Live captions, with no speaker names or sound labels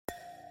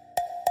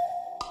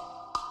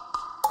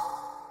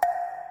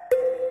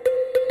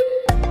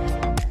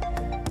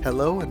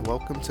Hello and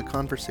welcome to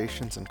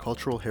Conversations in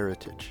Cultural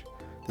Heritage.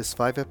 This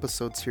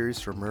 5-episode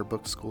series from Murr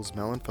Book School's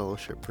Mellon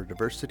Fellowship for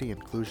Diversity,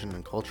 Inclusion,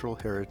 and Cultural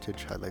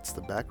Heritage highlights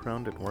the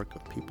background and work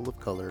of people of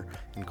color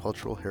in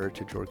cultural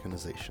heritage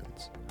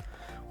organizations.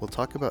 We'll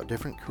talk about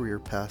different career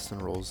paths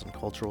and roles in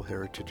cultural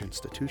heritage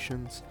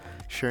institutions,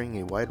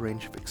 sharing a wide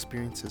range of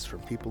experiences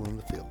from people in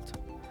the field.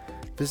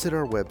 Visit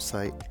our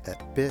website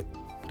at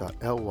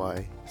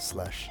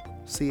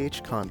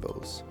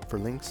bit.ly/chconvos for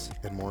links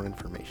and more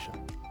information.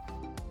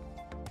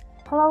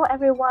 Hello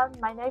everyone,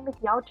 my name is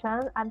Yao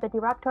Chen. I'm the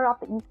director of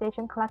the East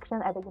Asian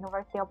Collection at the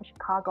University of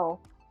Chicago.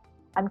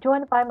 I'm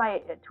joined by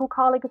my two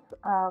colleagues,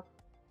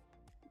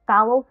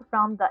 fellows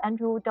from the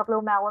Andrew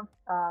W. Mellon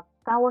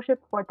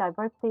Fellowship for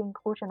Diversity,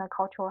 Inclusion, and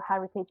Cultural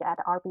Heritage at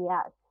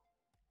RBS,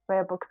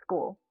 Murr Book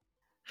School.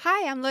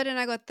 Hi, I'm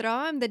Lorena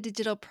Gotro. I'm the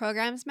Digital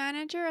Programs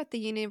Manager at the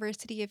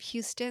University of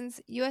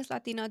Houston's U.S.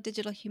 Latino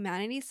Digital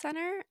Humanities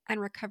Center and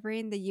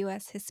recovering the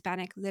U.S.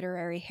 Hispanic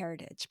Literary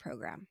Heritage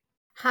Program.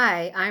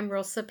 Hi, I'm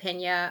Rosa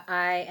Pena.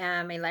 I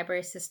am a library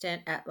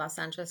assistant at Los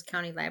Angeles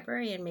County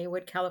Library in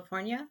Maywood,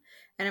 California,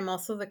 and I'm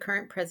also the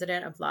current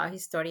president of La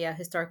Historia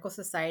Historical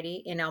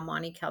Society in El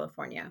Monte,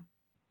 California.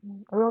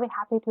 I'm really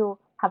happy to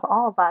have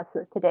all of us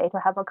today to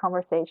have a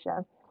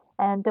conversation.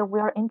 And we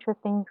are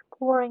interested in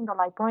exploring the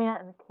librarian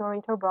and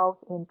curator roles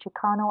in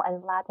Chicano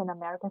and Latin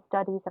American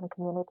studies and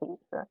communities.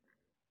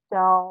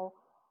 So,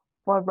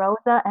 for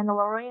Rosa and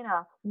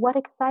Lorena, what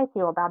excites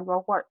you about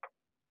your work?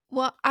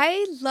 Well,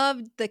 I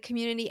loved the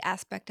community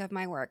aspect of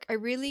my work. I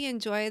really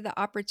enjoy the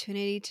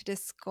opportunity to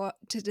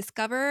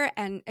discover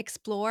and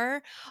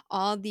explore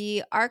all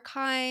the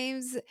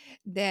archives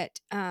that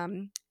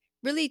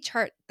really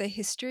chart the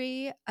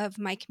history of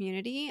my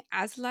community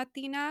as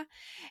Latina.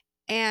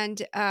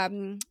 And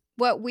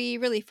what we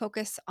really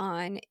focus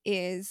on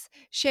is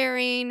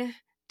sharing,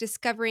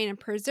 discovering, and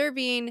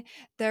preserving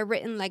the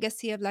written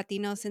legacy of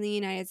Latinos in the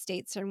United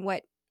States and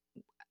what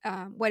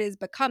has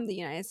become the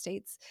United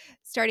States,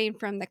 starting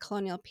from the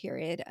colonial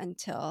period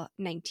until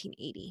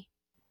 1980.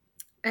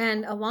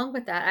 And along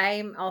with that,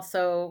 I'm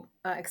also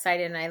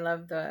excited, and I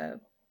love the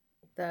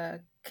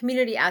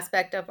community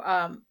aspect of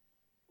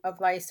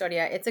La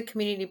Historia. It's a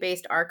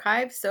community-based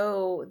archive,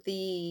 so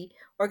the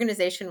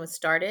organization was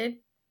started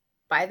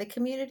by the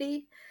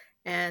community.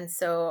 And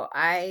so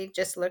I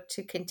just look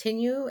to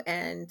continue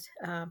and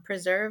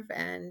preserve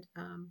and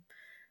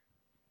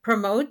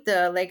promote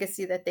the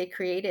legacy that they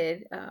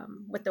created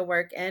with the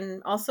work.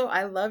 And also,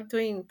 I love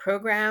doing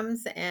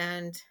programs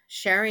and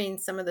sharing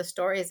some of the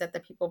stories that the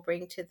people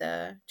bring to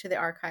the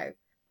archive.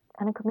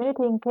 And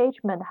community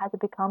engagement has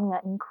become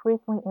an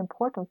increasingly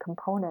important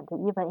component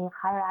even in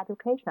higher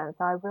education.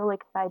 So I'm really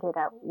excited.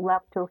 I'd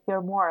love to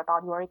hear more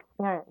about your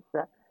experience.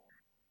 So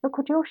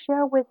could you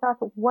share with us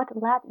what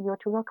led you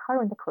to your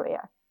current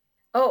career?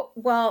 Oh,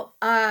 well,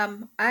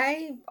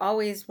 I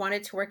always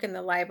wanted to work in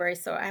the library,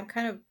 so I'm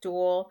kind of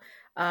dual.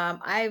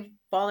 I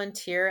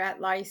volunteer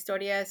at La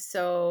Historia,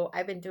 so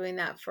I've been doing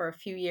that for a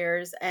few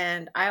years,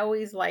 and I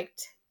always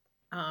liked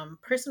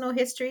personal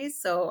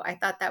histories, so I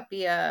thought that'd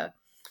be an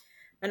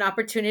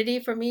opportunity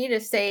for me to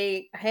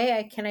say,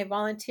 "Hey, can I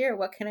volunteer?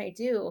 What can I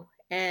do?"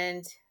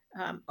 And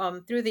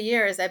through the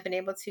years, I've been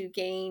able to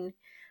gain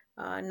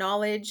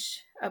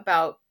knowledge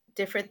about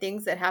different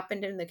things that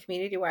happened in the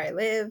community where I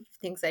live,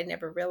 things I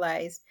never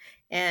realized.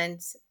 And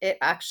it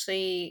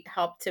actually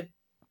help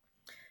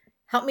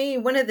me.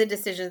 One of the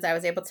decisions I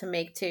was able to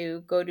make to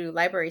go to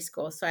library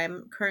school. So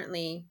I'm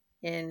currently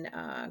in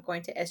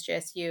going to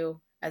SJSU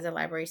as a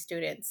library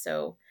student.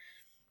 So,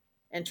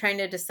 and trying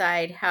to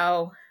decide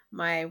how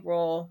my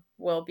role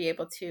will be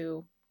able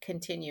to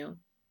continue.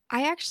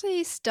 I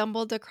actually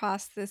stumbled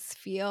across this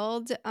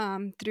field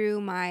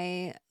through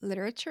my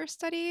literature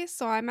studies.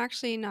 So I'm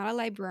actually not a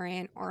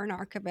librarian or an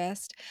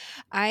archivist.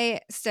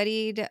 I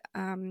studied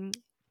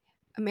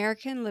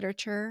American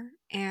literature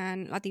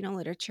and Latino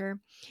literature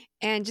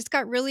and just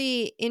got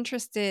really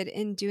interested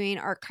in doing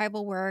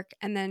archival work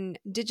and then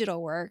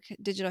digital work,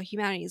 digital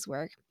humanities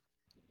work.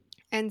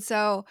 And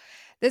so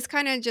this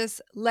kind of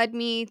just led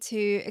me to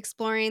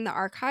exploring the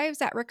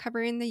archives at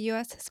Recovering the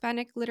U.S.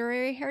 Hispanic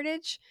Literary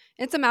Heritage.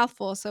 It's a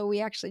mouthful, so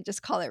we actually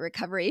just call it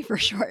Recovery for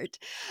short.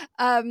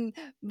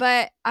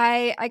 But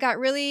I got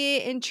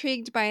really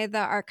intrigued by the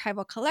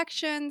archival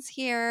collections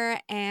here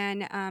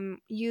and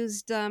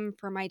used them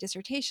for my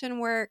dissertation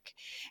work.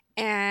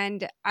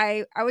 And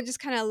I was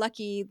just kind of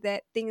lucky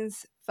that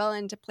things fell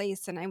into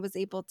place and I was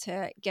able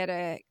to get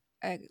a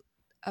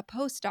a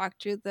postdoc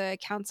through the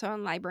Council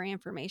on Library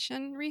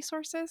Information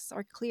Resources,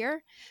 or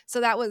CLEAR.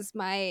 So that was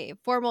my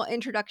formal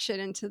introduction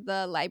into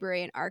the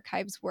library and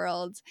archives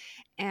world.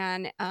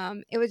 And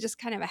it was just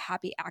kind of a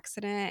happy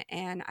accident.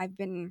 And I've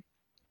been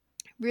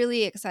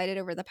really excited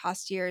over the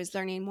past years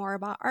learning more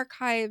about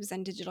archives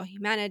and digital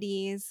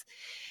humanities.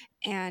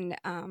 And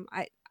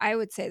I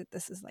would say that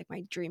this is like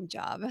my dream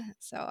job.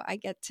 So I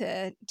get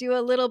to do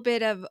a little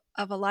bit of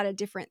a lot of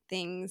different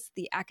things,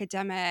 the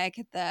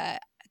academic,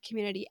 the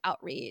community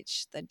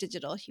outreach, the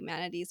digital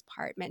humanities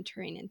part,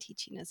 mentoring and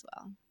teaching as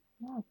well.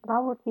 Yeah, it's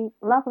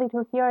lovely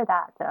to hear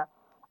that.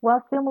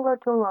 Well, similar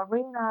to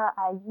Lorena,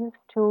 I used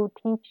to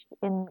teach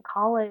in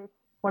college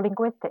for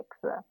linguistics.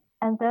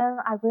 And then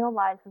I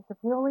realized it's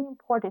really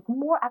important. It's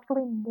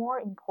actually more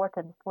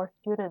important for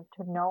students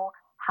to know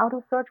how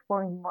to search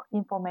for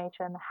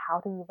information, how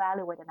to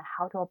evaluate, and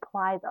how to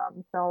apply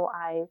them. So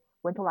I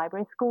went to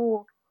library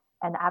school,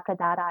 and after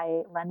that,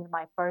 I landed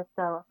my first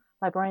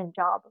librarian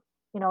job.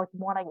 It's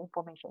more like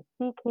information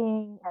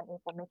seeking and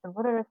information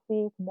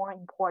literacy. It's more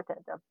important.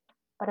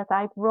 But as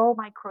I grow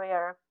my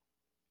career,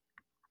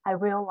 I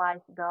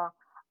realized the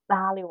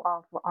value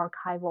of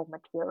archival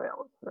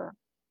materials.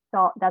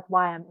 So that's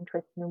why I'm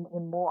interested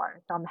in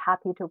more. So I'm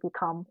happy to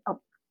become a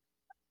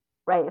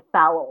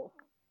fellow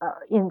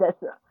in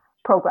this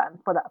program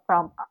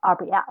from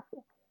RBS.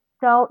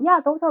 So yeah,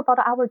 those are about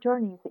our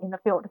journeys in the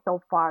field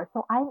so far.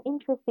 So I'm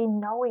interested in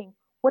knowing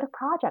what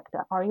project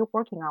are you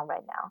working on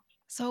right now?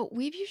 So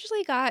we've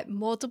usually got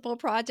multiple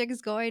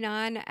projects going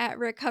on at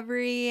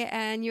Recovery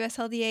and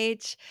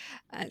USLDH.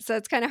 So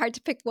it's kind of hard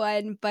to pick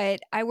one,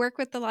 but I work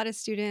with a lot of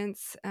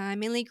students,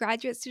 mainly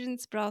graduate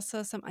students, but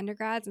also some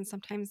undergrads and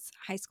sometimes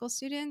high school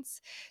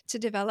students to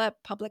develop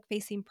public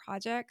facing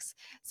projects.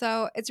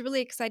 So it's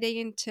really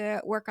exciting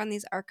to work on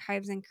these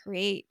archives and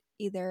create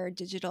either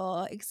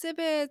digital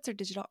exhibits or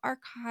digital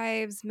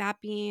archives,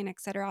 mapping,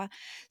 etc.,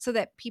 so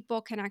that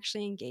people can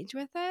actually engage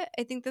with it.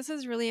 I think this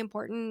is really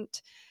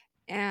important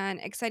and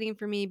exciting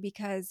for me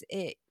because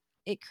it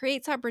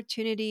creates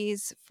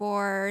opportunities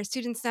for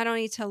students not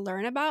only to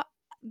learn about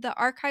the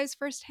archives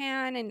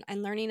firsthand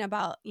and learning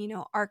about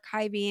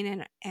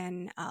archiving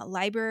and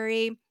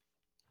library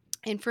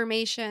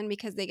information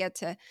because they get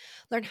to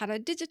learn how to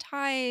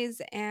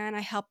digitize and I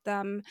help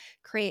them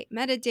create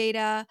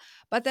metadata,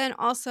 but then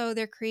also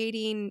they're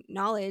creating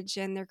knowledge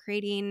and they're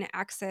creating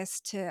access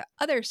to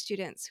other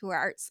students who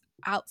are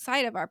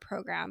outside of our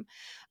program.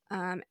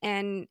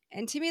 And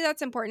to me,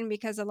 that's important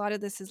because a lot of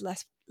this is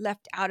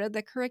left out of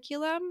the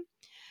curriculum.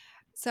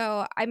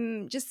 So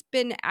I'm just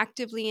been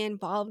actively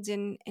involved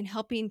in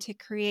helping to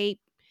create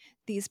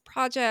these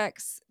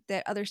projects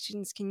that other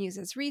students can use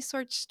as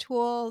research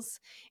tools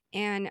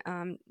and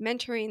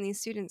mentoring these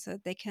students so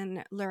that they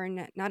can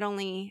learn not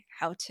only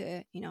how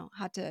to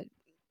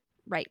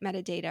write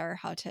metadata or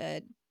how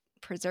to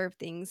preserve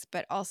things,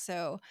 but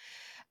also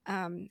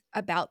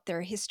about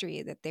their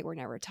history that they were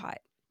never taught.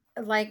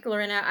 Like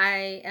Lorena,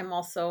 I am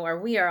also, or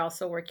we are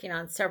also working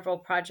on several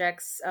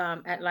projects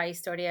at La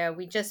Historia.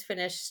 We just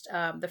finished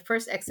the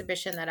first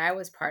exhibition that I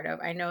was part of.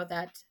 I know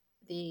that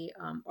the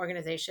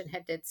organization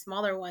had did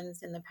smaller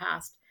ones in the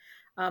past,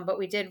 but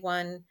we did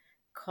one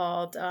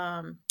called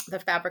 "The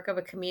Fabric of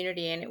a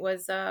Community," and it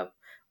was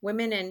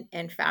women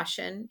and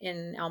fashion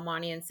in El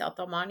Monte and South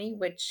El Monte,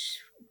 which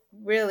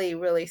really,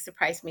 really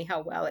surprised me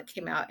how well it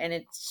came out, and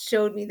it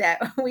showed me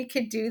that we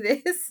could do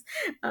this.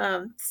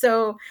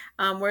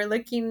 We're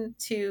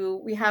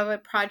we have a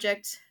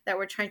project that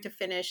we're trying to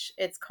finish.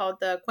 It's called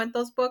the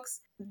Cuentos books.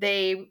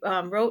 They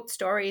wrote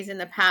stories in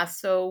the past.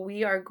 So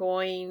we are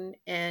going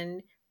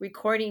and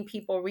recording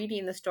people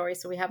reading the story.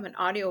 So we have an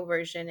audio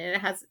version and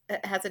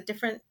it has a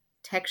different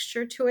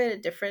texture to it, a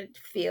different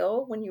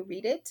feel when you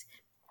read it.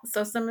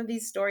 So some of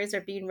these stories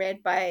are being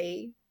read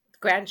by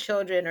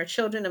grandchildren or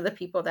children of the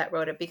people that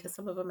wrote it because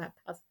some of them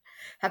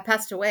have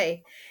passed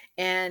away.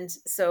 And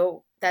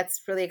so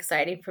that's really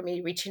exciting for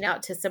me, reaching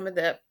out to some of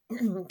the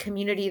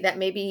community that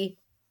maybe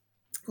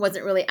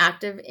wasn't really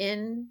active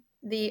in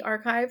the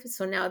archive.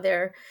 So now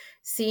they're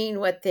seeing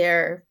what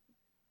their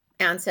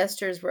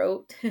ancestors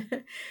wrote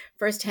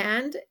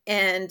firsthand.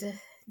 And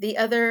the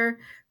other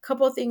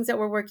couple of things that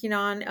we're working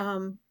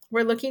on,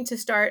 we're looking to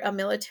start a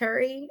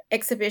military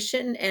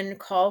exhibition and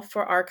call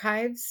for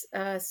archives.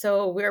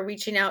 So we're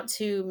reaching out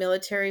to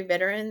military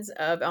veterans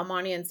of El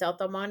Monte and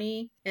South El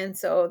Monte. And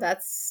so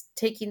that's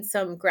taking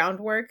some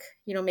groundwork,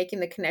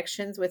 making the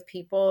connections with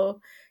people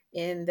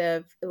in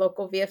the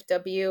local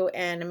VFW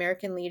and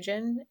American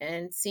Legion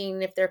and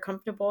seeing if they're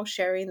comfortable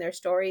sharing their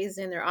stories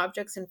and their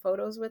objects and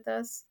photos with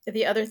us.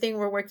 The other thing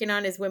we're working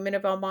on is Women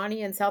of El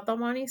Monte and South El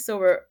Monte. So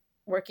we're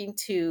working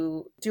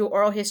to do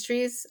oral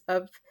histories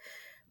of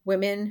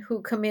women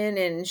who come in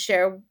and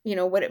share,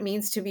 what it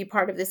means to be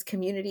part of this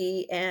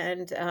community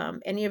and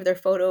any of their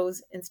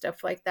photos and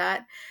stuff like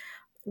that.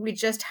 We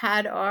just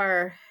had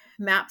our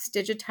maps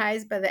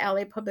digitized by the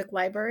LA Public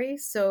Library.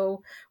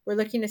 So we're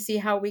looking to see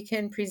how we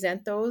can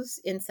present those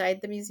inside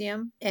the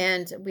museum.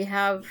 And we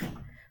have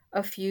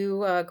a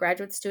few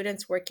graduate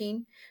students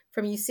working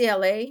from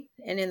UCLA.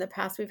 And in the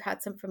past, we've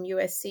had some from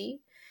USC.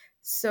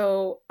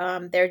 So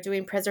they're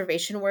doing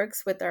preservation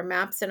works with our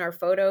maps and our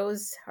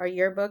photos, our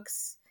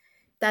yearbooks.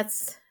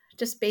 That's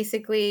just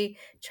basically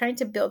trying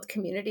to build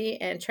community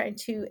and trying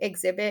to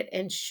exhibit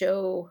and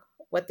show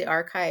what the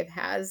archive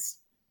has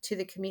to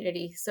the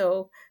community.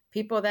 So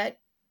people that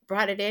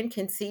brought it in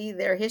can see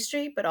their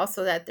history, but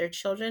also that their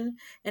children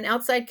and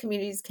outside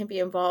communities can be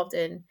involved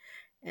in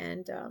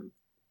and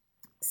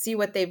see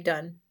what they've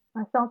done.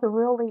 That sounds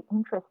really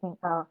interesting.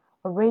 A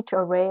rich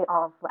array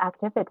of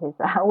activities.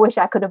 I wish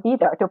I could be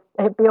there to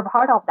be a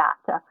part of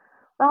that.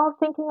 Well,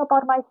 thinking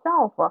about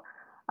myself,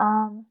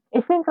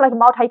 it seems like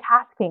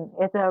multitasking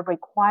is a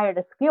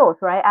required skills,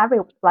 right? Every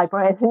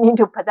librarian need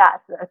to possess.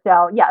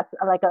 So yes,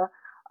 like a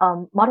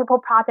multiple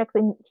projects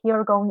in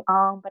here going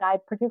on, but I'm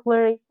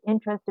particularly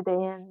interested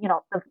in,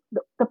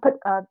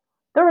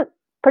 there is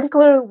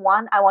particularly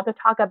one I want to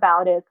talk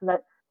about is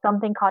that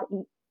something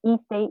called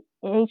East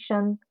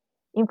Asian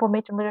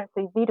Information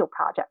Literacy Video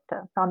Project.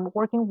 So I'm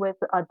working with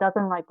a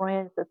dozen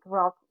librarians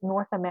throughout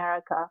North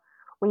America.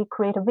 We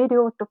create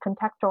videos to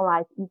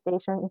contextualize East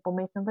Asian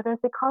information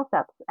literacy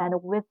concepts and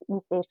with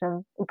East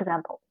Asian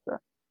examples.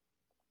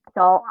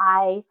 So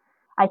I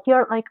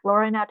hear like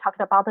Lorena talked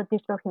about the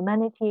digital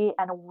humanity,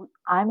 and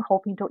I'm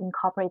hoping to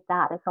incorporate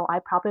that. So I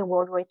probably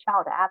will reach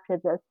out after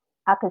this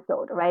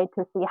episode, right,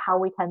 to see how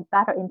we can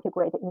better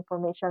integrate the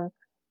information.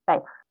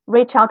 Right,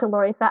 reach out to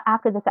Larissa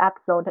after this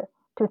episode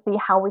to see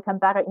how we can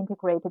better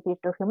integrate the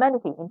digital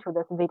humanity into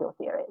this video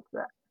series.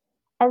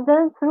 And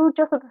then through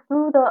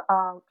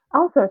the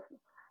answers,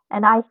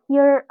 and I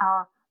hear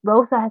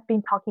Rosa has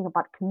been talking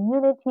about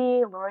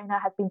community, Lorena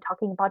has been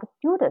talking about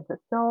students.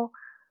 So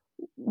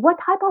what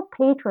type of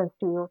patrons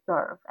do you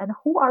serve, and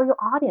who are your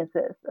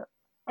audiences,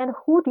 and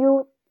who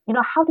do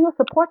how do you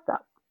support them?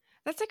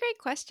 That's a great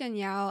question,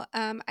 Yao.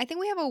 I think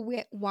we have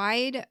a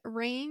wide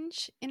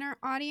range in our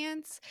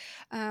audience.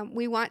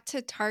 We want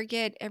to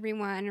target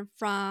everyone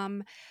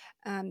from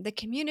the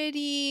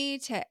community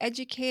to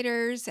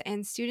educators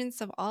and students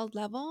of all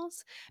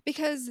levels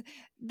because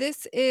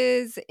this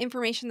is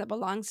information that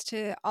belongs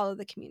to all of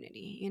the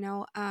community.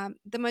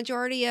 The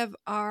majority of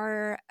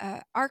our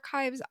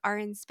archives are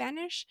in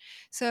Spanish,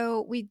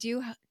 so we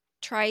do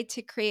try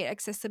to create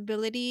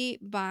accessibility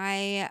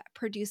by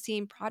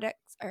producing products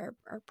or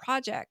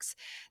projects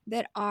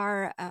that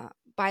are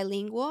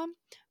bilingual.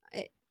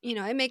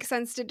 It makes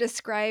sense to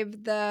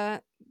describe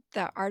the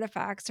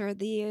artifacts or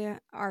the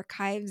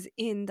archives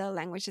in the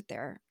language that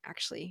they're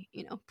actually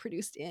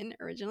produced in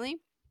originally.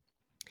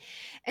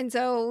 And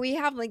so we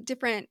have like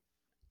different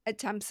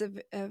attempts of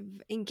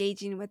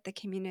engaging with the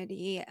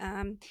community.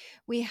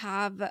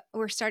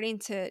 We're starting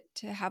to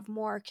have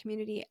more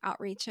community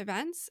outreach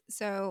events.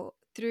 So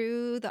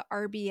through the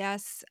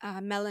RBS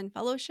Mellon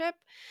Fellowship,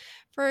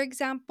 for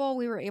example,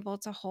 we were able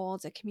to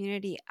hold a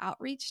community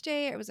outreach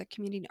day. It was a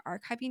community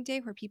archiving day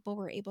where people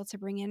were able to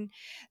bring in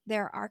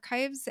their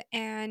archives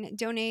and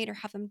donate or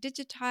have them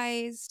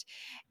digitized.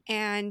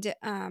 And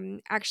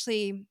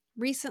actually,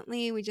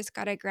 recently, we just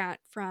got a grant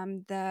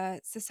from the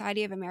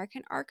Society of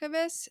American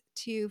Archivists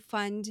to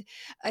fund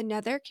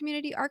another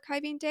community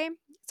archiving day.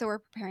 So we're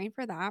preparing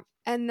for that.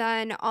 And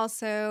then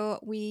also,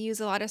 we use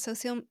a lot of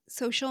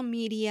social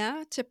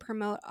media to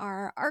promote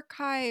our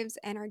archives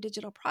and our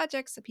digital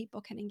projects so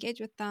people can engage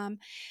with them.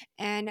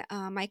 And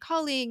my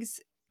colleagues,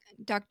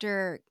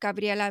 Dr.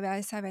 Gabriela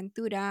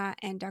Ventura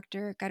and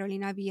Dr.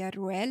 Carolina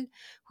Villarruel,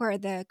 who are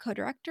the co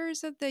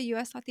directors of the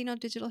U.S. Latino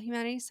Digital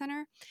Humanities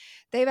Center,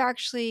 they've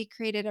actually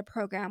created a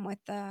program with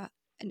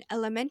an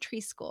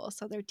elementary school.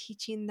 So they're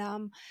teaching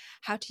them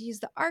how to use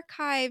the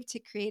archive to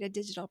create a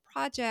digital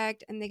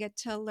project, and they get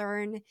to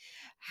learn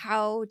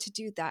how to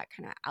do that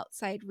kind of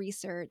outside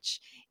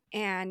research.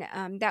 And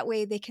that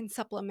way they can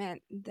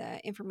supplement the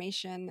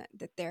information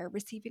that they're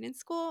receiving in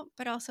school,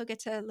 but also get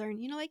to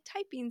learn, like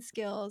typing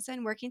skills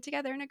and working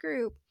together in a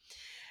group.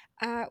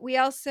 We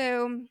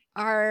also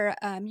are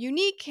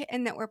unique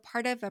in that we're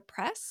part of a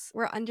press.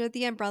 We're under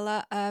the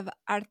umbrella of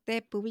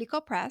Arte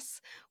Público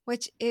Press,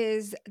 which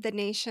is the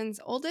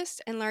nation's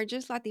oldest and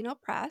largest Latino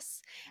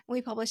press.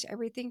 We publish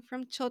everything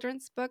from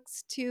children's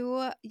books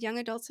to young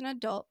adults and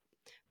adult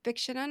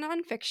fiction and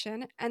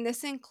nonfiction, and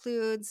this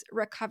includes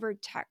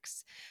recovered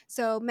texts.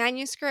 So,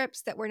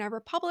 manuscripts that were never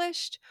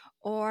published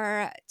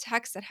or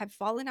texts that have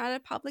fallen out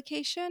of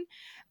publication,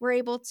 we're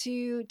able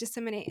to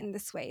disseminate in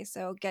this way.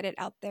 So, get it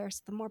out there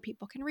so the more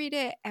people can read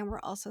it. And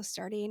we're also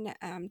starting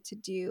to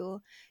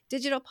do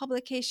digital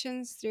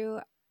publications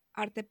through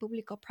Arte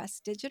Público Press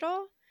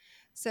Digital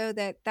so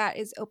that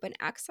is open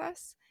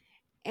access.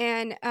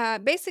 And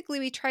basically,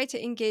 we try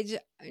to engage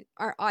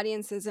our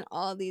audiences in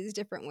all of these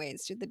different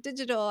ways through the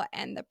digital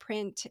and the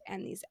print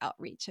and these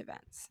outreach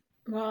events.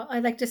 Well,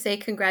 I'd like to say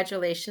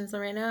congratulations,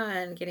 Lorena,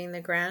 on getting the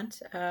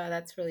grant.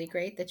 That's really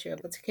great that you're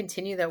able to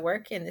continue the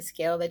work in the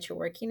scale that you're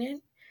working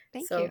in.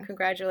 Thank So, you.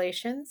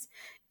 congratulations.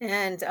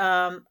 And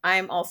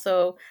I'm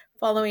also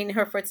following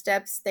her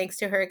footsteps thanks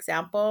to her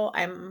example.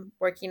 I'm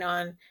working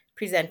on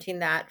presenting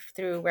that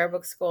through Rare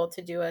Book School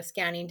to do a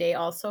scanning day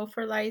also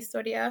for La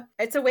Historia.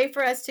 It's a way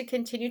for us to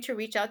continue to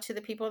reach out to the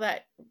people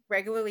that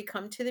regularly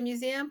come to the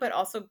museum, but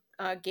also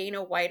gain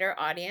a wider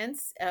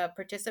audience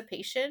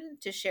participation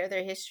to share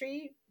their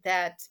history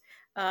that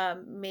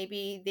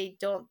maybe they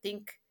don't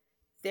think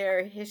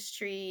their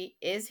history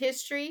is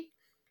history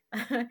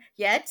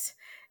yet.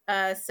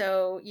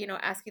 So,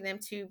 asking them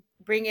to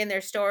bring in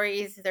their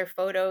stories, their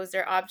photos,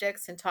 their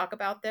objects, and talk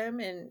about them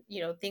and,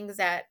 things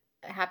that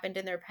happened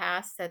in their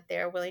past that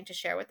they're willing to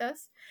share with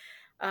us.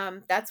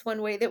 That's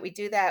one way that we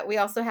do that. We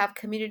also have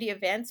community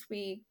events.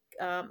 We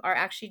are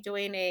actually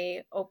doing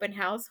a open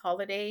house,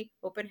 holiday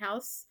open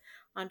house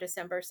on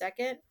December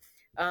 2nd.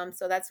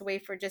 So that's a way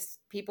for just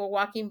people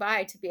walking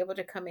by to be able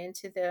to come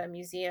into the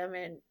museum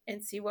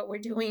and see what we're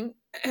doing.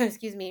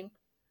 Excuse me.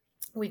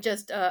 We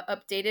just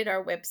updated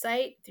our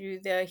website through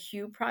the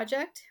Hue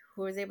project,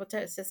 who was able to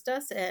assist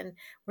us, and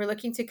we're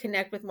looking to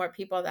connect with more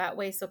people that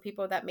way. So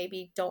people that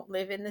maybe don't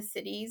live in the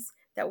cities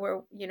that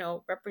we're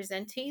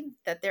representing,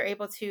 that they're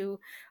able to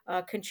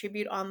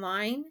contribute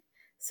online.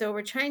 So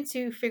we're trying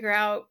to figure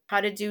out how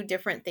to do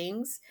different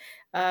things.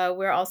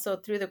 We're also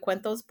through the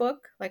Cuentos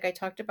book, like I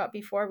talked about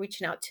before,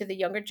 reaching out to the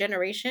younger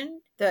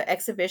generation, the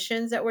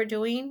exhibitions that we're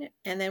doing.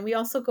 And then we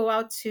also go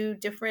out to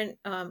different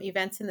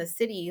events in the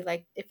city.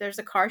 Like if there's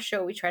a car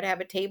show, we try to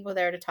have a table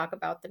there to talk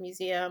about the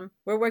museum.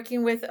 We're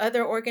working with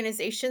other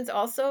organizations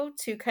also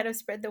to kind of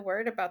spread the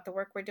word about the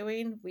work we're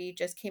doing. We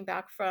just came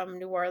back from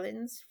New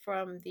Orleans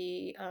from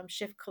the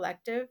Shift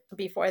Collective.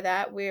 Before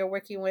that, we are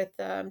working with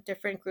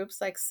different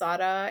groups like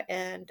SADA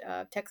and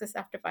Texas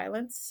After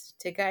Violence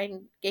to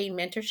gain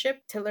mentorship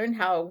to learn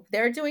how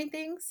they're doing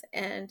things.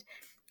 And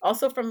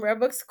also from Rare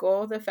Book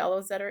School, the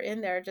fellows that are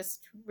in there,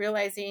 just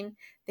realizing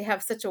they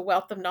have such a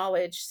wealth of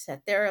knowledge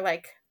that they're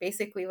like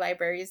basically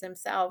libraries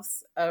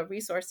themselves,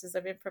 resources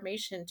of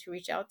information to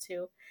reach out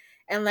to.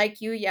 And like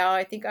you, Yao,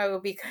 I think I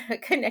will be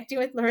connecting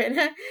with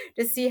Lorena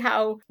to see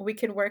how we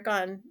can work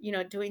on,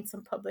 doing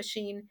some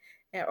publishing,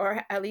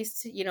 or at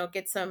least,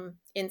 get some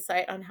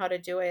insight on how to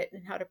do it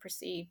and how to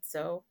proceed.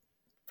 So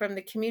from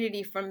the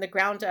community, from the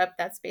ground up,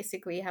 that's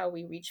basically how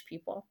we reach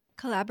people.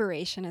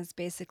 Collaboration is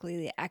basically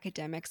the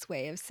academics'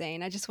 way of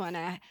saying, I just want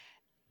to,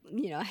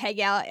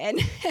 hang out and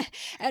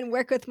and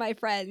work with my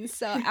friends.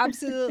 So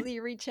absolutely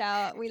reach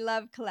out. We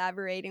love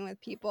collaborating with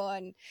people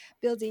and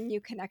building new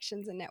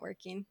connections and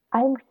networking.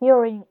 I'm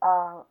hearing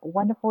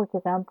wonderful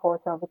examples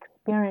of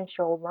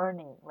experiential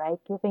learning, right?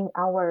 Giving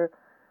our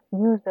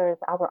users,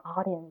 our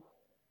audience,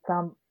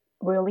 some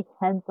really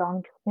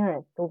hands-on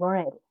experience to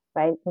learn it,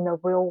 right, in the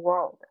real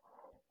world.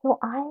 So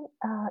I'm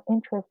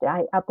interested.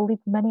 I believe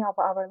many of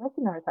our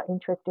listeners are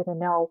interested to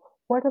know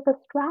what are the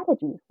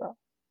strategies do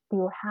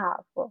you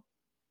have,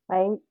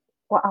 right,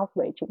 for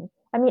outreaching?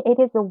 I mean, it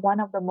is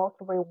one of the most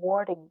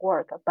rewarding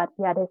work, but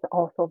yet it's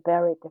also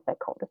very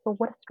difficult. So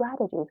what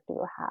strategies do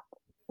you have?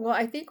 Well,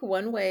 I think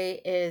one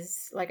way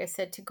is, like I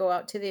said, to go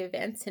out to the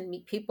events and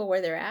meet people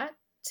where they're at,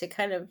 to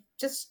kind of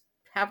just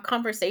have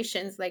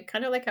conversations, like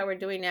kind of like how we're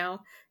doing now,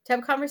 to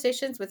have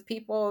conversations with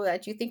people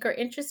that you think are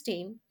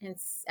interesting and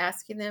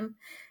asking them,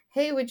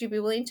 hey, would you be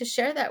willing to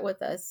share that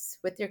with us,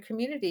 with your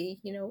community,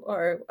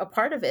 or a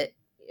part of it?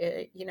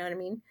 You know what I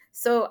mean?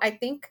 So I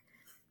think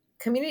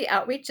community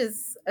outreach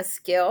is a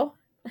skill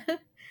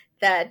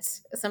that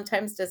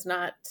sometimes does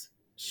not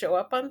show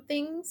up on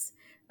things,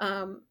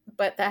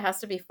 but that has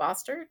to be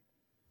fostered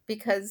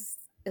because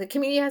the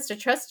community has to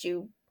trust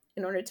you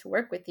in order to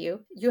work with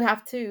you. You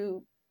have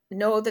to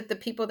know that the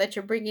people that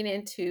you're bringing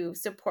in to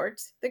support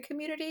the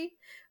community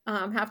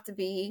have to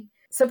be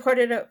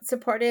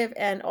supportive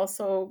and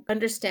also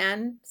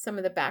understand some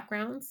of the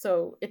background.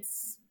 So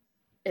it's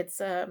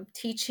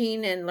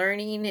teaching and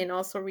learning and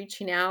also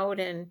reaching out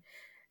and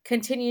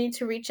continuing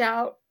to reach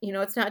out.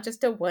 It's not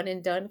just a one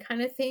and done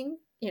kind of thing.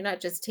 You're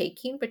not just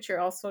taking, but you're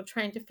also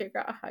trying to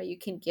figure out how you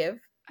can give.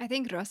 I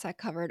think Rosa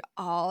covered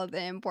all of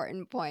the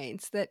important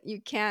points that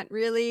you can't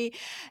really,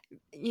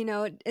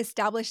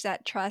 establish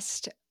that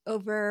trust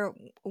over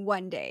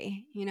one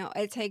day.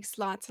 It takes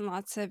lots and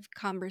lots of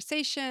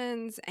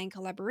conversations and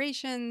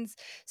collaborations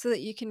so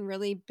that you can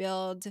really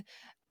build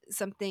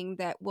something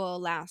that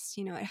will last.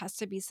 It has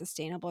to be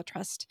sustainable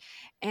trust,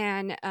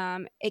 and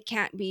it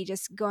can't be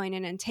just going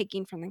in and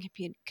taking from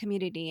the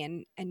community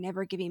and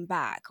never giving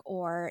back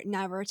or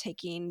never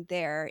taking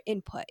their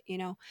input.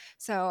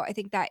 So I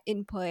think that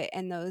input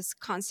and those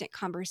constant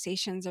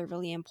conversations are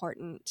really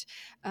important.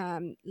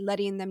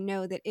 Letting them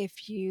know that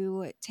if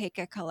you take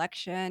a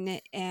collection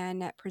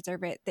and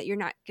preserve it, that you're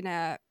not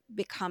gonna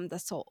become the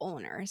sole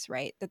owners,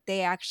 right? That they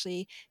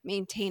actually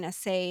maintain a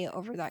say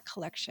over that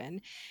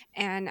collection.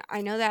 And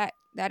I know that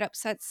that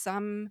upsets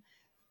some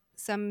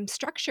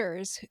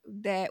structures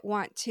that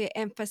want to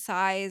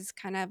emphasize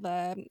kind of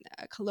a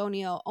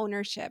colonial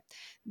ownership,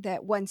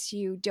 that once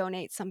you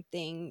donate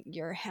something,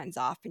 you're hands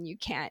off and you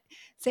can't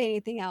say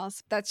anything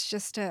else. That's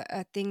just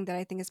a thing that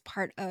I think is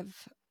part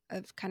of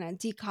kind of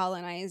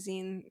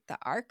decolonizing the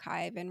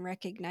archive and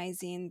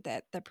recognizing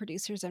that the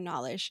producers of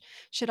knowledge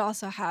should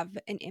also have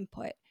an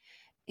input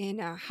in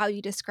how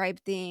you describe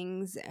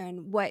things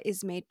and what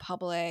is made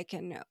public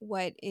and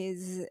what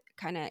is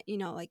kind of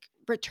like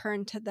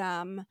returned to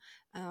them.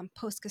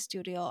 Post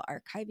custodial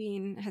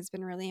archiving has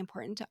been really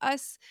important to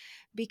us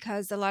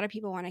because a lot of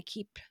people want to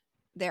keep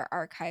their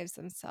archives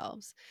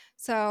themselves.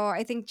 So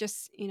I think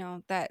just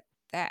that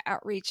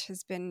outreach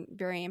has been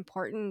very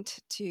important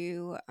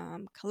to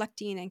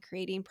collecting and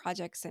creating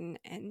projects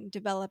and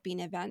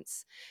developing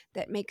events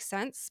that make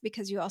sense,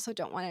 because you also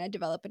don't want to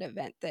develop an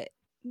event that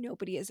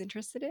nobody is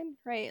interested in,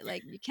 right?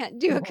 Like you can't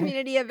do a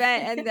community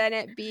event and then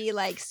it be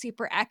like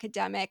super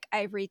academic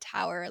ivory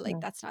tower. Like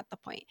that's not the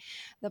point.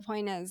 The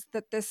point is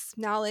that this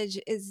knowledge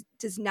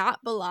does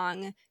not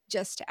belong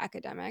just to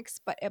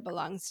academics, but it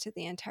belongs to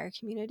the entire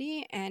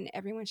community and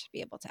everyone should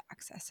be able to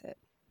access it.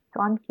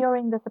 So I'm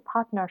hearing this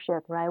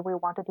partnership, right? We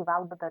want to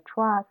develop the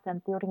trust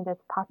and building this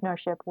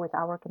partnership with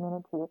our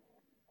community.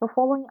 So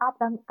following up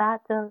on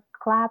that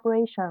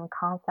collaboration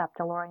concept,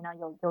 Lorena,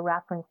 you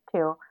reference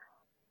to.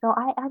 So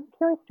I am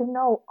curious to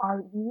know,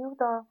 are you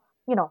the,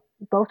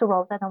 both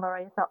Rosa and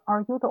Larissa,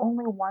 are you the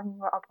only one in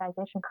your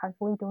organization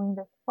currently doing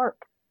this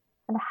work?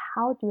 And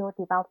how do you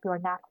develop your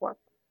network,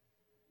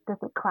 this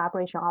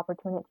collaboration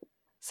opportunity?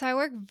 So I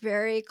work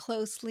very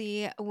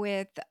closely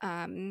with,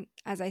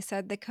 as I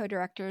said, the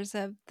co-directors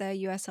of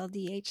the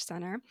USLDH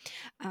Center,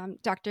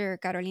 Dr.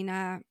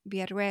 Carolina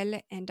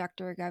Villarruel and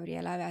Dr.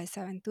 Gabriela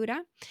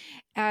Ventura,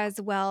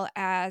 as well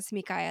as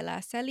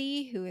Micaela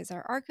Celi, who is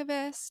our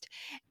archivist.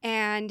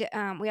 And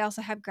we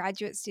also have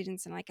graduate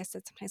students. And like I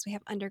said, sometimes we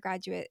have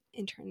undergraduate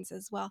interns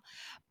as well.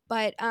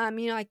 But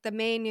like the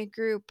main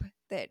group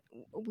that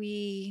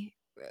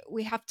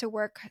we have to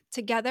work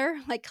together.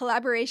 Like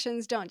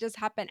collaborations don't just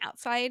happen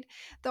outside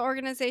the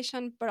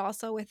organization, but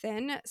also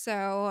within.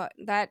 So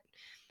that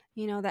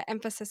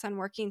emphasis on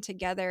working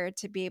together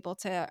to be able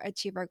to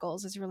achieve our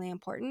goals is really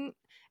important.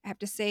 I have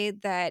to say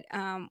that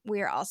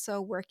we are also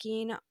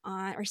working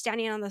on or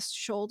standing on the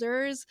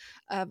shoulders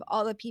of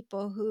all the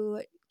people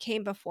who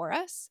came before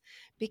us,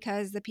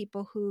 because the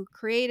people who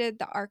created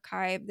the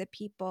archive, the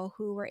people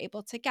who were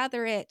able to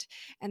gather it,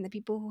 and the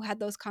people who had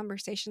those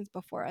conversations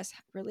before us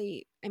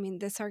really, I mean,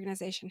 this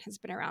organization has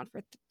been around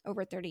for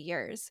over 30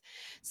 years.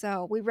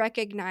 So we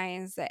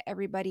recognize that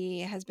everybody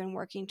has been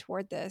working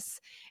toward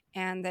this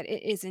and that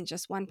it isn't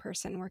just one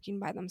person working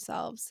by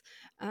themselves.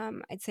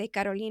 I'd say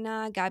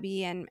Carolina,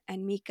 Gabi,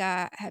 and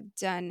Mika have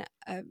done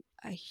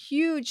a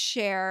huge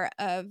share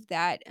of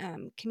that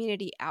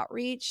community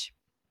outreach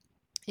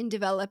in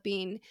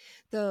developing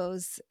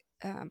those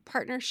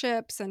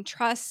partnerships and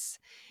trusts.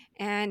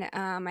 And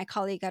my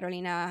colleague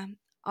Carolina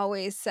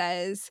always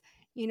says,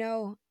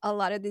 a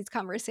lot of these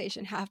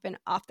conversations happen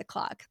off the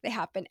clock. They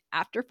happen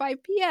after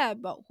 5 p.m.,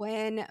 but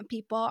when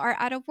people are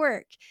out of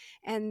work.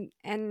 And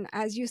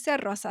as you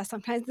said, Rosa,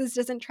 sometimes this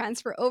doesn't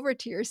transfer over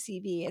to your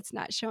CV. It's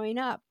not showing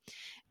up.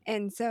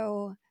 And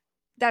so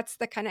that's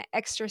the kind of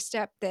extra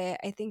step that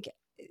I think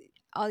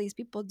all these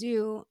people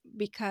do,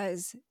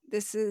 because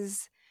this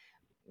is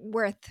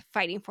worth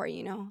fighting for.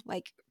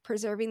 Like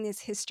preserving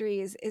these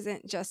histories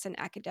isn't just an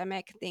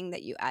academic thing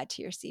that you add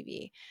to your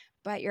CV,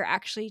 but you're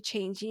actually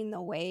changing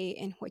the way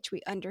in which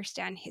we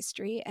understand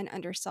history and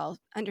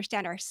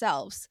understand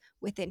ourselves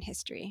within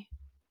history.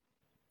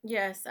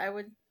 Yes, I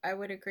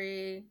would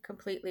agree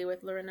completely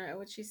with Lorena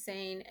what she's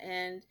saying,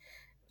 and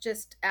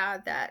just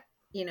add that,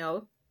 you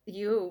know,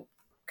 you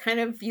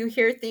you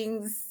hear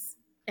things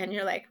and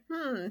you're like,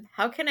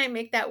 how can I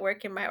make that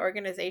work in my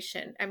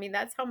organization? I mean,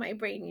 that's how my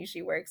brain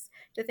usually works,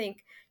 to think,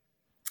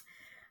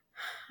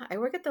 I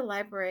work at the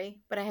library,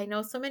 but I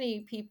know so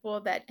many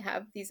people that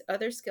have these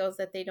other skills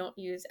that they don't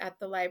use at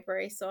the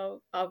library.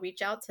 So I'll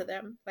reach out to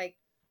them. Like,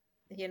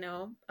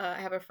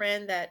 I have a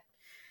friend that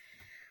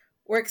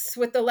works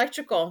with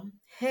electrical.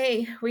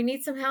 Hey, we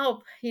need some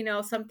help.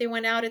 Something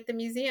went out at the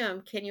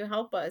museum. Can you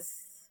help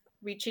us?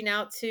 Reaching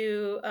out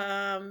to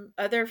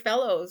other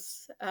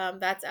fellows.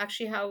 That's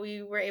actually how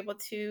we were able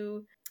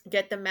to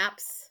get the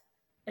maps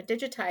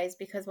digitized,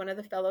 because one of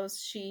the fellows,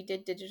 she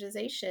did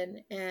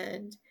digitization,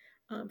 and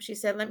she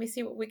said, let me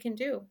see what we can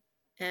do.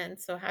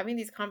 And so having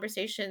these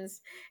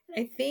conversations,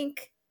 I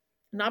think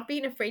not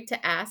being afraid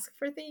to ask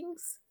for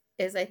things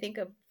is, I think,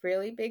 a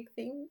really big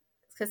thing,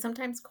 because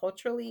sometimes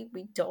culturally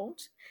we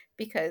don't,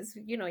 because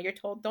you're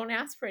told don't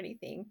ask for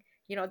anything,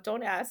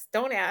 don't ask.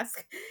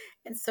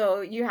 And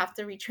so you have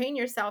to retrain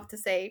yourself to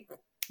say,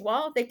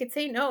 well, they could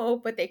say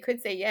no, but they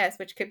could say yes,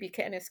 which could be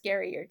kind of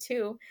scarier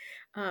too,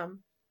 um,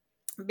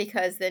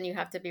 because then you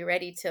have to be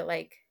ready to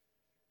like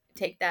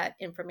take that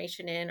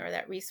information in, or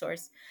that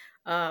resource.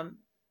 um,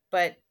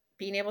 but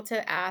being able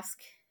to ask,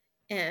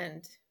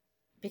 and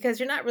because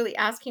you're not really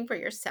asking for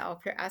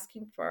yourself, you're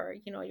asking for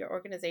your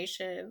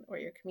organization or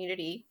your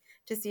community,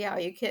 to see how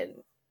you can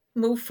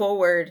move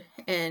forward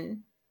and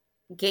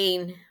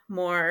gain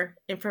more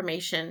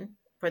information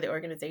for the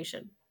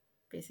organization,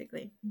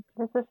 basically.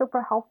 This is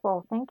super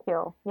helpful. Thank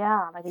you.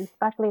 Yeah, like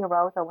especially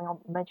Rosa, when you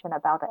mentioned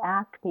about the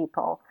ask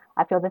people,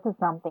 I feel this is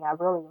something I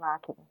really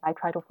lacking. I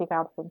try to figure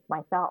out things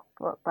myself,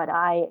 but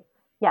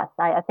yes,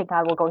 I think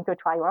I will going to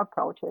try your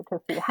approach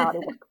to see how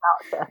it works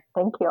out.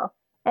 Thank you.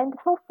 And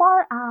so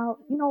far,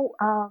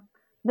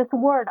 this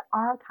word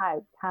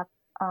archives have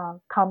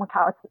come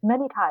across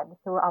many times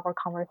through our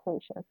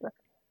conversations.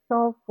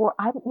 So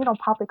I'm,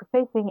 public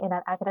facing in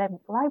an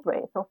academic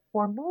library. So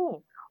for me,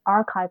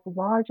 archive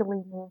largely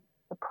means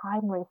the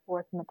primary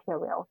source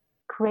material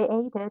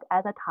created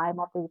at the time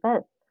of the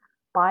event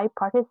by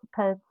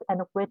participants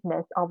and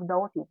witness of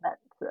those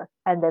events.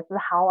 And this is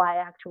how I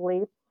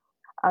actually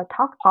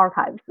talk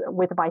archives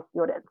with my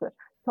students.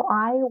 So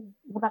I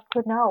would like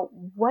to know,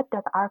 what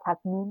does archive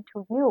mean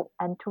to you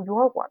and to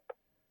your work?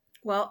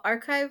 Well,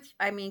 archive,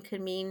 I mean,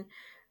 could mean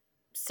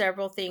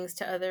several things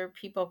to other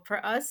people.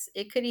 For us,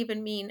 it could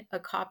even mean a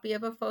copy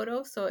of a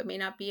photo, so it may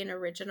not be an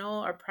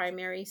original or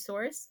primary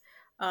source.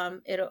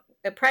 It'll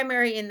a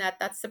primary in that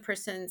that's the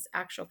person's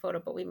actual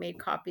photo, but we made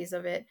copies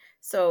of it,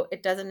 so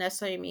it doesn't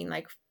necessarily mean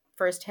like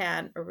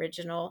firsthand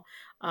original.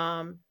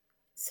 Um,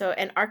 so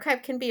an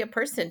archive can be a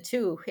person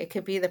too. It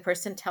could be the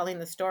person telling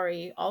the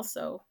story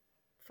also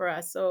for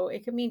us. So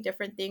it can mean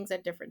different things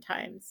at different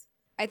times.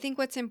 I think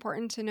what's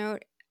important to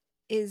note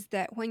is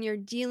that when you're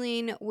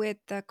dealing with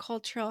the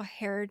cultural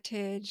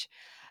heritage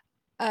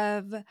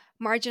of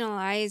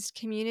marginalized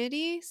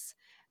communities,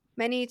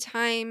 many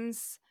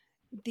times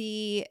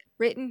the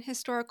written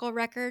historical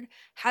record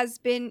has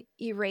been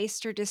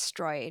erased or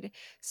destroyed.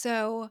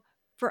 So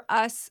for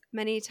us,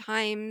 many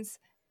times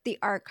the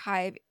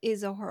archive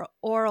is a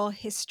oral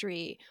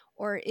history,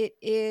 or it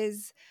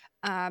is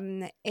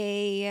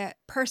a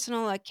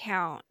personal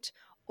account,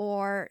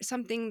 or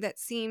something that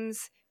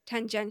seems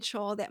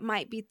tangential that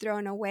might be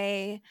thrown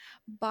away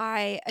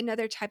by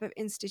another type of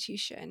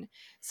institution.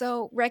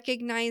 So,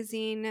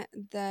 recognizing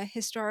the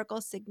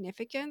historical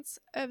significance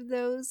of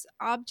those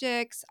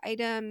objects,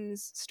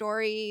 items,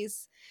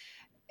 stories,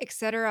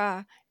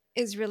 etc.,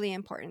 is really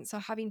important. So,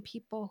 having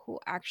people who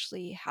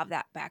actually have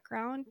that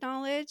background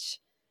knowledge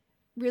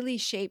really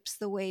shapes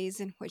the ways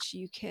in which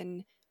you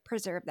can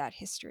preserve that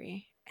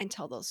history and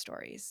tell those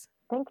stories.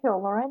 Thank you,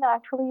 Lorena.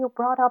 Actually, you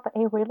brought up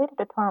a related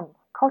term,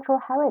 cultural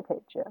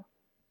heritage.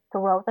 So,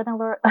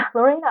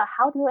 Lorena,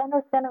 how do you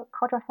understand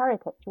cultural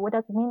heritage? What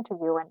does it mean to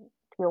you and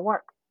to your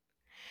work?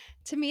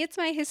 To me, it's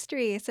my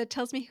history. So it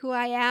tells me who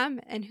I am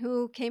and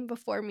who came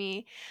before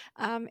me.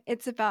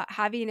 It's about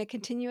having a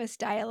continuous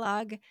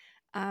dialogue,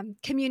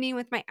 communing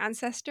with my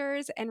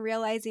ancestors, and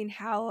realizing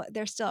how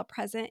they're still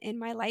present in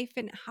my life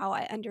and how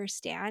I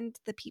understand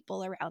the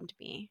people around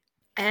me.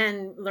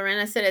 And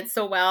Lorena said it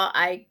so well.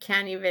 I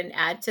can't even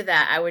add to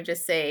that. I would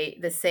just say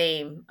the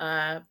same.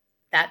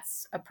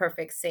 That's a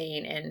perfect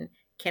saying. And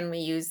can we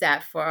use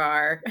that for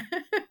our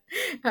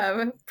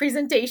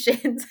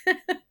presentations?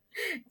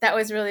 That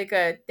was really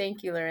good.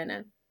 Thank you,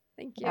 Lorena.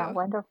 Thank Yeah, you.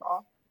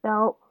 wonderful.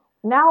 So,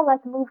 now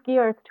let's move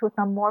gears to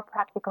some more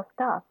practical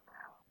stuff.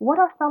 What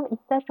are some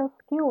essential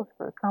skills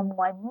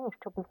someone needs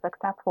to be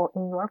successful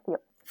in your field?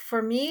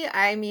 For me,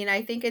 I mean,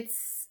 I think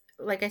it's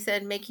like I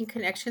said, making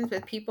connections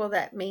with people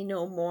that may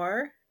know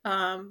more,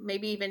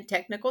 maybe even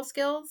technical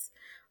skills,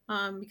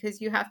 because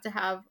you have to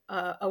have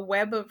a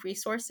web of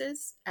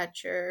resources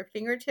at your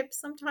fingertips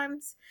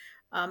sometimes.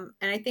 And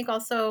I think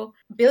also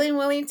being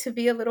willing to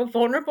be a little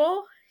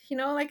vulnerable,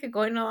 like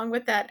going along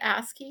with that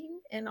asking,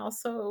 and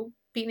also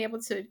being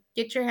able to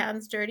get your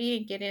hands dirty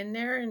and get in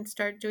there and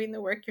start doing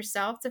the work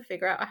yourself to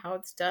figure out how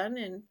it's done,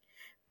 and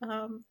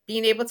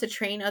being able to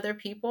train other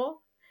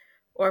people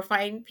or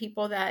find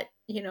people that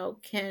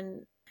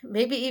can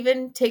maybe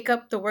even take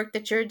up the work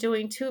that you're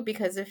doing too,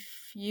 because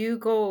if you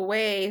go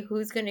away,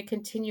 who's going to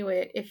continue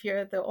it if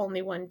you're the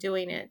only one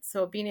doing it?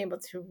 So being able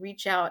to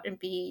reach out and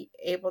be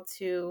able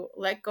to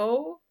let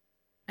go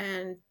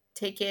and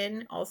take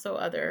in also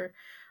other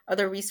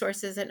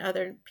resources and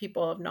other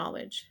people of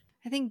knowledge.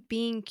 I think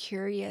being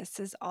curious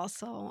is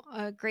also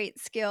a great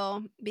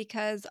skill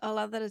because a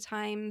lot of the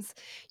times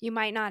you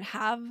might not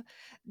have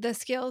the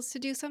skills to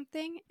do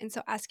something. And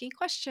so asking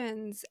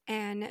questions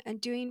and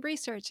doing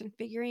research and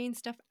figuring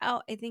stuff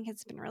out, I think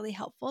has been really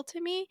helpful to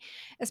me,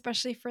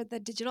 especially for the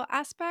digital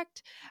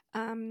aspect.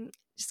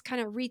 Just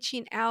kind of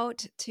reaching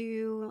out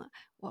to,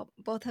 well,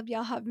 both of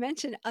y'all have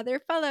mentioned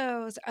other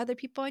fellows, other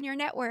people in your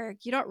network.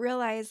 You don't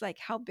realize like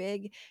how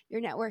big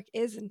your network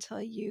is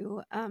until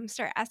you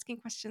start asking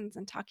questions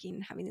and talking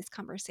and having these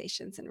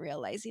conversations and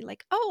realizing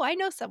like, oh, I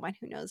know someone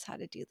who knows how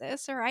to do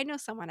this, or I know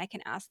someone I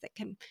can ask that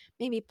can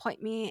maybe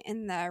point me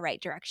in the right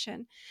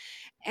direction.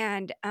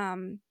 And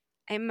I'm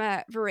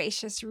a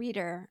voracious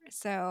reader,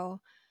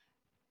 so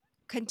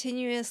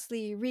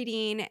continuously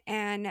reading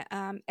and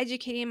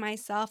educating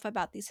myself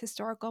about these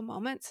historical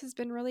moments has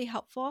been really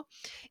helpful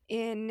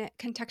in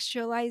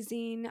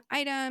contextualizing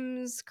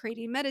items,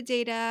 creating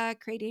metadata,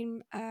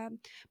 creating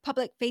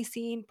public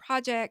facing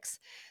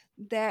projects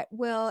that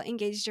will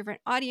engage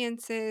different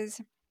audiences.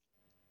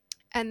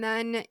 And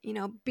then,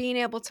 being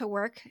able to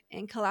work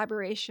in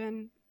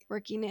collaboration,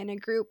 working in a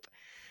group.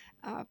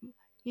 um,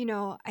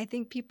 I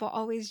think people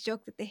always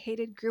joke that they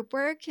hated group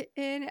work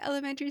in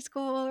elementary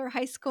school or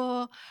high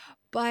school,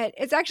 but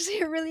it's actually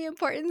a really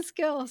important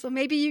skill. So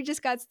maybe you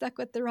just got stuck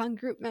with the wrong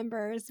group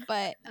members,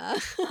 but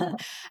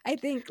I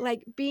think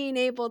like being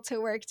able to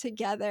work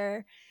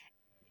together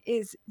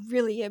is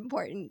really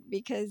important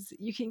because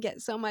you can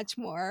get so much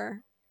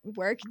more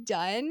work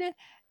done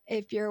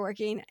if you're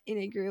working in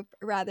a group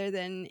rather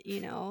than,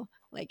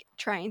 like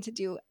trying to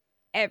do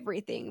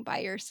everything by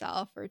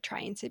yourself or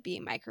trying to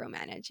be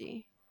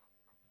micromanaging.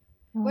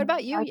 What Mm,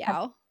 about you,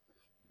 Yao?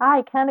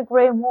 I can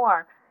agree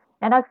more.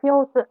 And I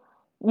feel that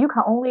you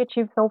can only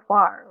achieve so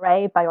far,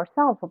 right, by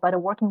yourself, but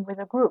working with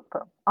a group.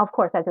 Of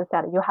course, as you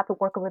said, you have to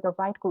work with the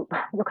right group.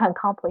 You can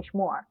accomplish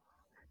more.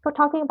 So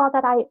talking about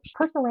that, I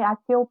personally I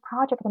feel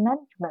project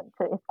management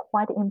is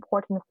quite an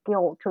important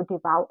skill to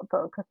develop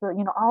because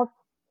all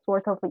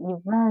sorts of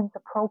events,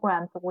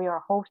 programs we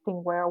are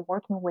hosting, we're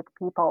working with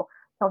people.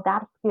 So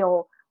that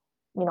skill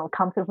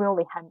comes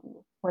really handy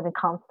when it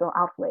comes to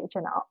outreach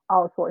and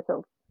all sorts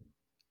of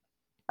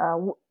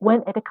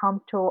when it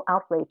comes to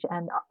outreach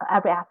and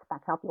every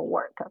aspect of your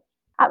work.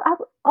 I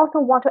also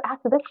want to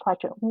ask this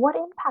question: what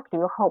impact do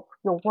you hope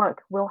your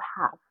work will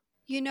have?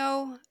 You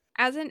know,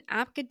 as an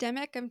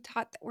academic, I'm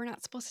taught that we're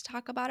not supposed to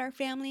talk about our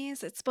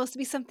families. It's supposed to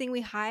be something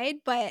we hide,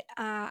 but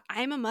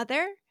I'm a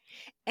mother.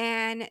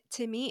 And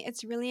to me,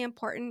 it's really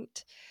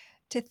important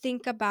to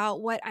think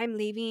about what I'm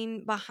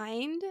leaving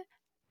behind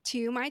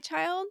to my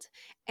child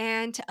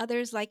and to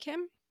others like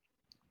him,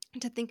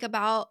 to think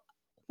about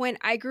when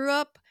I grew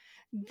up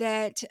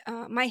that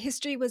my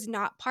history was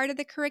not part of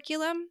the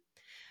curriculum.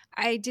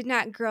 I did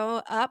not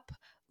grow up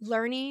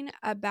learning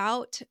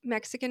about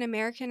Mexican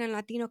American and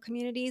Latino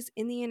communities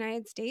in the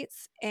United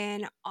States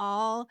and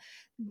all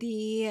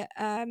the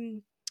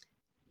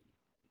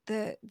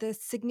the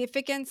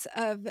significance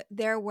of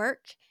their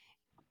work.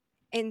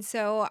 And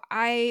so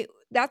I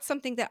that's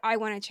something that I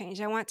want to change.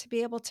 I want to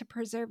be able to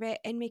preserve it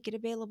and make it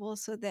available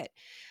so that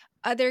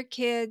other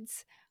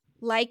kids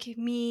like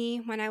me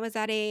when I was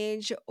that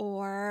age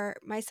or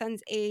my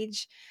son's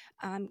age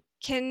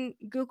can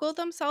Google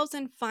themselves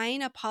and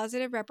find a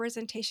positive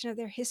representation of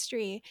their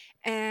history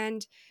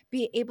and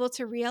be able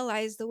to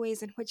realize the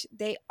ways in which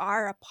they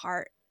are a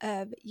part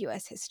of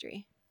US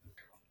history.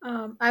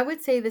 I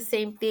would say the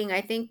same thing. I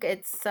think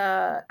it's,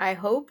 I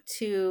hope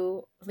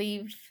to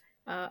leave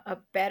a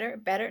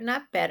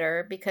not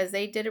better, because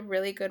they did a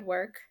really good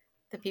work,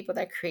 the people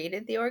that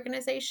created the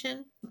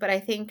organization. But I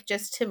think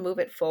just to move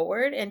it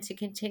forward and to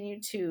continue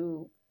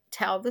to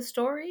tell the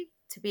story,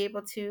 to be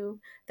able to,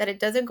 that it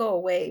doesn't go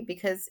away,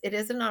 because it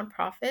is a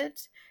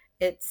nonprofit.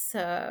 It's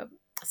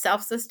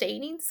self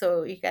sustaining.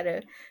 So you got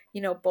to,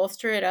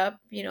 bolster it up,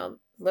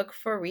 look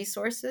for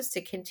resources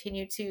to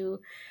continue to,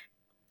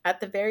 at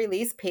the very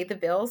least, pay the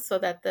bills so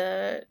that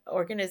the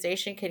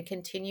organization can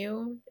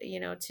continue,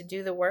 to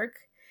do the work,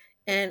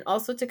 and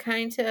also to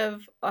kind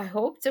of, I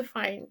hope to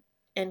find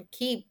and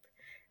keep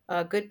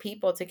good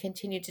people to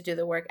continue to do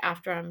the work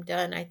after I'm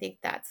done. I think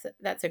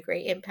that's a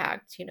great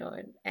impact,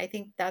 and I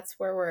think that's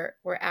where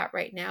we're at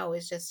right now,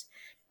 is just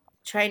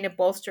trying to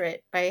bolster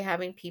it by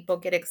having people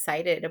get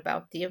excited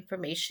about the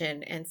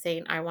information and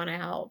saying, I want to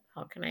help.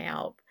 How can I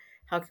help?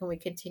 How can we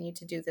continue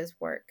to do this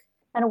work?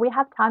 And we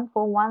have time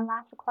for one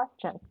last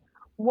question.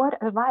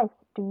 What advice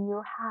do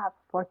you have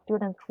for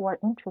students who are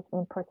interested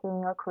in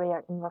pursuing a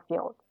career in your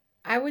field?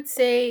 I would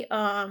say,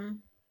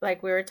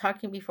 like we were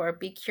talking before,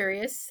 be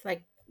curious,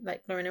 like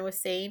Lorna was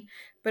saying,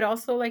 but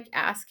also like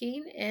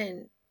asking.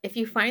 And if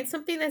you find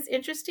something that's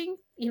interesting,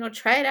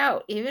 try it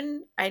out.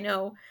 Even, I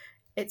know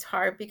it's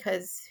hard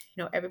because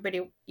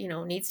everybody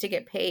needs to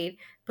get paid,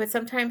 but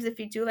sometimes if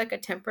you do like a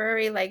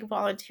temporary, like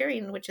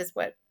volunteering, which is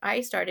what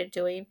I started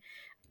doing,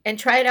 and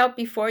try it out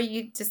before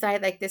you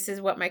decide, like, this is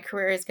what my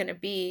career is going to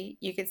be.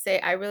 You could say,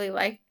 I really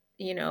like,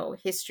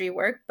 history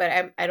work,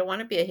 but I don't want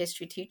to be a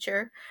history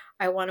teacher.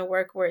 I want to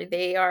work where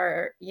they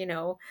are,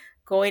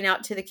 going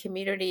out to the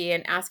community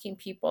and asking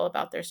people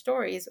about their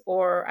stories,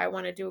 or I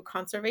want to do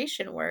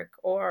conservation work,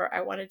 or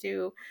I want to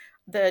do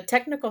the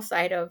technical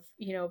side of,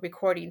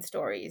 recording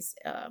stories.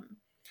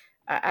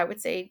 I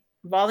would say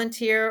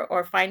volunteer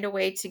or find a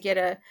way to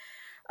get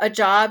a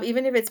job,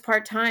 even if it's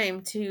part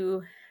time,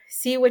 to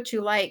see what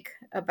you like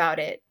about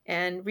it,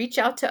 and reach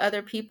out to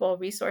other people,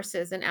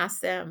 resources, and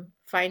ask them,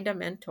 find a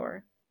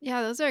mentor.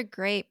 Yeah, those are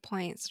great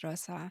points,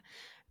 Rosa.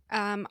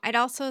 I'd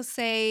also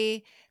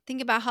say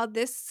think about how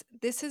this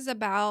is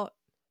about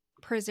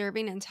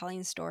preserving and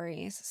telling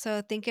stories.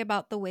 So think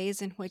about the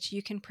ways in which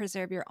you can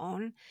preserve your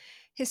own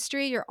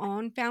history, your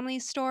own family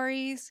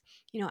stories,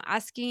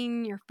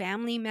 asking your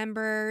family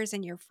members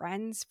and your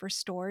friends for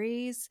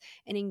stories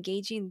and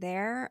engaging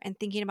there and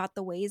thinking about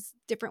the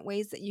different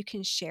ways that you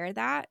can share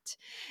that.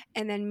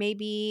 And then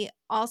maybe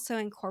also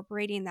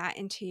incorporating that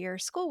into your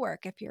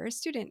schoolwork if you're a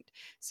student.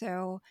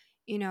 So,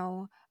 you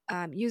know,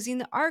 using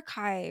the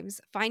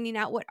archives, finding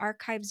out what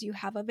archives you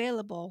have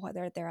available,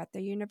 whether they're at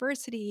the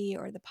university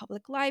or the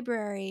public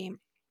library,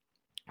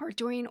 or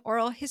doing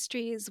oral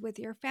histories with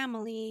your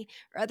family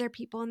or other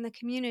people in the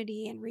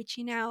community and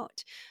reaching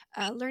out,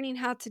 learning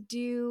how to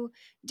do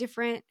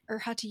different or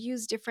how to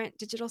use different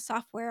digital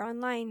software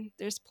online.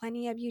 There's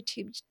plenty of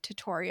YouTube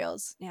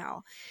tutorials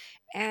now.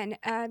 And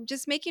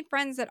just making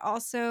friends that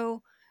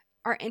also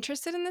are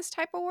interested in this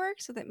type of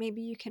work so that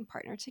maybe you can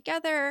partner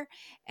together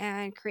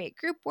and create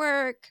group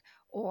work,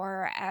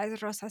 or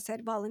as Rosa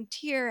said,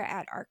 volunteer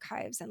at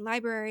archives and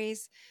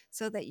libraries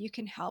so that you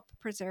can help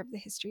preserve the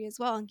history as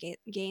well and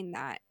gain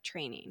that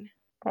training.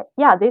 Okay.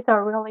 Yeah, these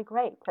are really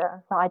great.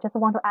 So I just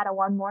want to add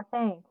one more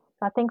thing.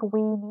 So I think we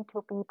need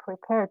to be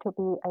prepared to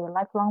be a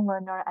lifelong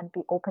learner and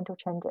be open to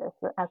changes.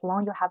 As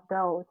long as you have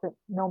those,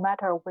 no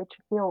matter which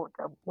field,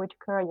 which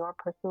career you're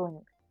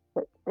pursuing,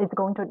 it's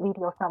going to lead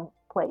you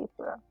someplace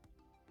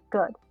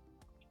good.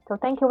 So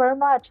thank you very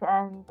much,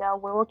 and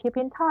we will keep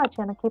in touch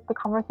and keep the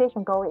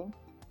conversation going.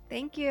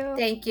 Thank you.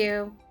 Thank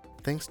you.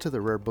 Thanks to the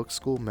Rare Book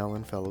School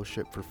Mellon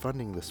Fellowship for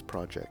funding this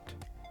project.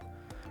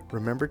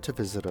 Remember to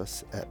visit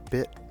us at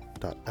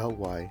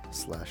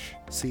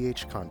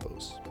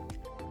bit.ly/chconvos.